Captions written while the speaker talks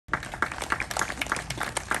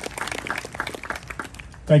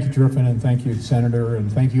Thank you, Griffin, and thank you, Senator,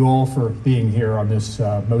 and thank you all for being here on this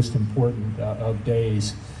most important of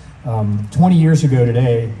days. 20 years ago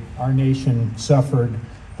today, our nation suffered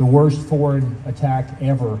the worst foreign attack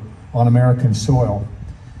ever on American soil.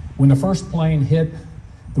 When the first plane hit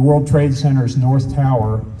the World Trade Center's North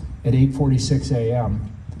Tower at 8:46 a.m.,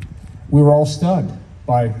 we were all stunned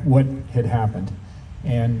by what had happened.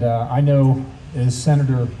 And I know, as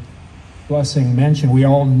Senator Blessing mentioned, we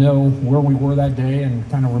all know where we were that day and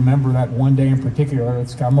kind of remember that one day in particular.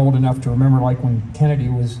 I'm old enough to remember, like when Kennedy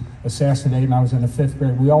was assassinated and I was in the 5th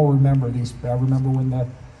grade. We all remember these. I remember when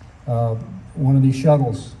one of these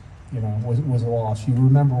shuttles, was lost. You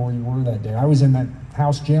remember where you were that day. I was in that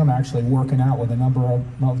House gym actually working out with a number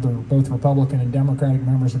of the both Republican and Democratic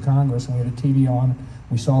members of Congress, and we had a TV on.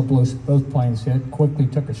 We saw both planes hit, quickly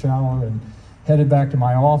took a shower and headed back to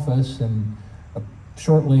my office, and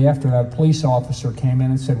shortly after that, a police officer came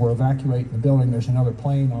in and said, "We're evacuating the building, there's another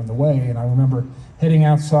plane on the way." And I remember heading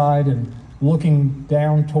outside and looking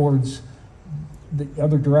down towards the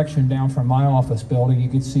other direction, down from my office building. You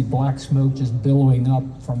could see black smoke just billowing up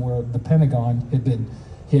from where the Pentagon had been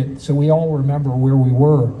hit. So we all remember where we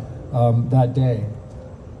were that day.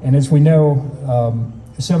 And as we know,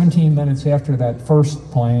 17 minutes after that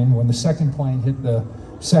first plane, when the second plane hit the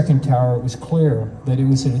second tower, it was clear that it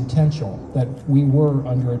was intentional, that we were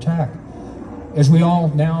under attack. As we all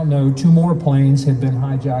now know, 2 more planes had been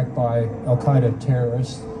hijacked by Al-Qaeda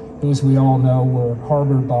terrorists, who, as we all know, were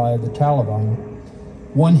harbored by the Taliban.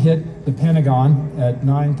 One hit the Pentagon at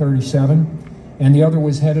 9:37, and the other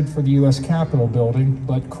was headed for the U.S. Capitol building,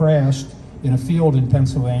 but crashed in a field in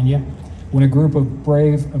Pennsylvania when a group of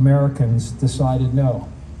brave Americans decided no,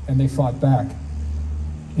 and they fought back.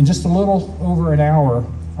 In just a little over an hour,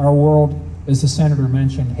 our world, as the Senator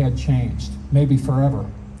mentioned, had changed, maybe forever.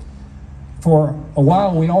 For a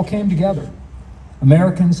while, we all came together.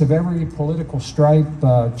 Americans of every political stripe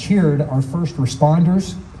cheered our first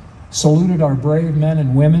responders, saluted our brave men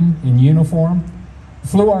and women in uniform,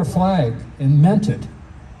 flew our flag and meant it,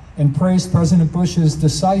 and praised President Bush's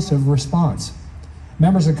decisive response.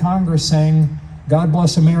 Members of Congress sang "God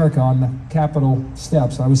Bless America" on the Capitol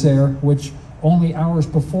steps. I was there, which only hours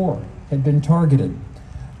before had been targeted.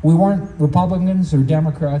 We weren't Republicans or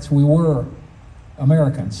Democrats, we were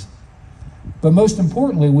Americans. But most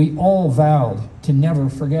importantly, we all vowed to never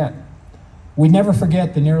forget. We'd never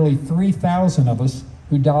forget the nearly 3,000 of us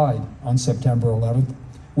who died on September 11th.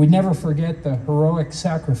 We'd never forget the heroic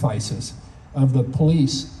sacrifices of the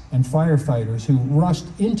police and firefighters who rushed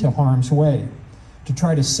into harm's way to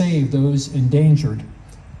try to save those endangered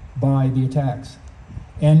by the attacks.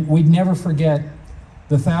 And we'd never forget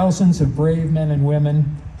the thousands of brave men and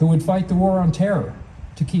women who would fight the war on terror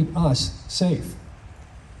to keep us safe.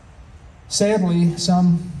 Sadly,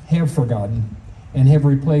 some have forgotten and have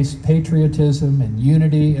replaced patriotism and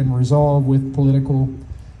unity and resolve with political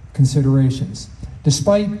considerations.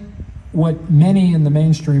 Despite what many in the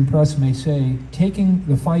mainstream press may say, taking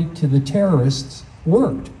the fight to the terrorists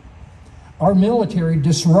worked. Our military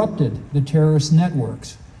disrupted the terrorist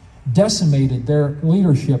networks, decimated their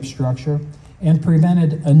leadership structure, and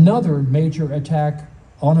prevented another major attack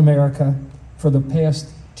on America for the past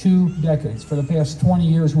 2 decades. For the past 20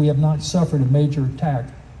 years, we have not suffered a major attack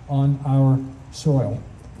on our soil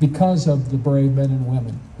because of the brave men and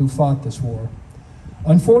women who fought this war.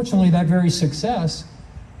 Unfortunately, that very success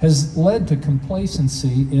has led to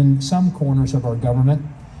complacency in some corners of our government,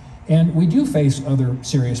 and we do face other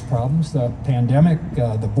serious problems: the pandemic,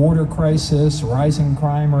 the border crisis, rising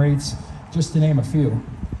crime rates, just to name a few.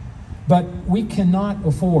 But we cannot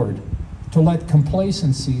afford to let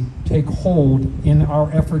complacency take hold in our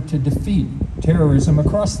effort to defeat terrorism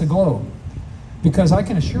across the globe. Because I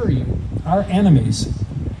can assure you, our enemies,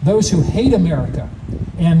 those who hate America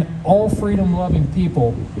and all freedom-loving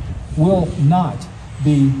people, will not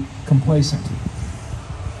be complacent.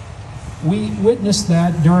 We witnessed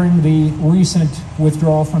that during the recent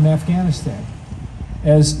withdrawal from Afghanistan.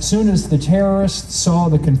 As soon as the terrorists saw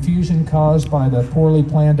the confusion caused by the poorly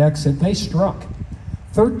planned exit, they struck.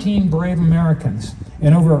 13 brave Americans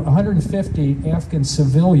and over 150 Afghan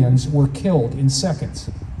civilians were killed in seconds.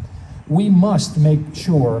 We must make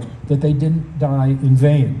sure that they didn't die in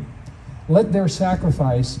vain. Let their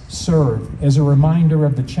sacrifice serve as a reminder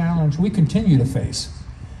of the challenge we continue to face.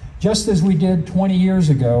 Just as we did 20 years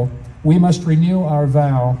ago, we must renew our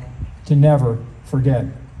vow to never forget.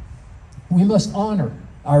 We must honor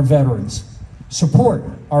our veterans, support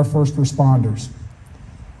our first responders,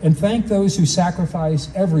 and thank those who sacrifice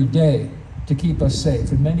every day to keep us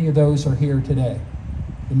safe. And many of those are here today: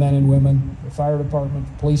 the men and women, the fire department,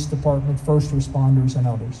 the police department, first responders, and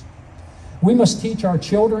others. We must teach our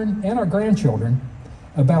children and our grandchildren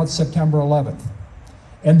about September 11th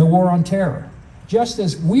and the war on terror, just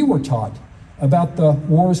as we were taught about the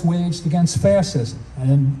wars waged against fascism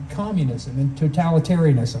and communism and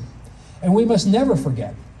totalitarianism. And we must never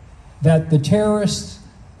forget that the terrorists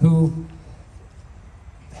who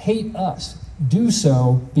hate us do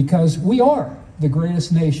so because we are the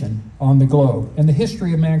greatest nation on the globe, in the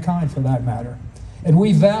history of mankind for that matter. And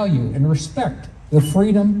we value and respect the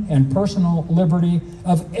freedom and personal liberty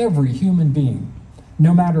of every human being,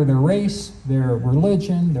 no matter their race, their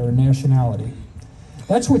religion, their nationality.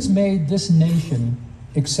 That's what's made this nation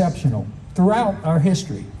exceptional throughout our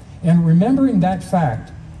history. And remembering that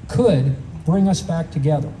fact could bring us back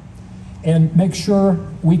together and make sure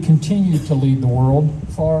we continue to lead the world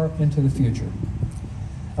far into the future.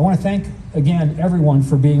 I want to thank again everyone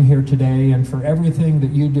for being here today and for everything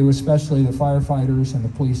that you do, especially the firefighters and the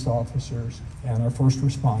police officers and our first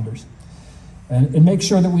responders. And make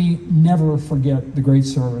sure that we never forget the great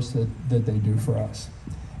service that they do for us.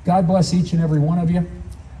 God bless each and every one of you.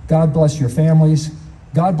 God bless your families.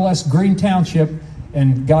 God bless Green Township,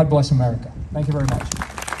 and God bless America. Thank you very much.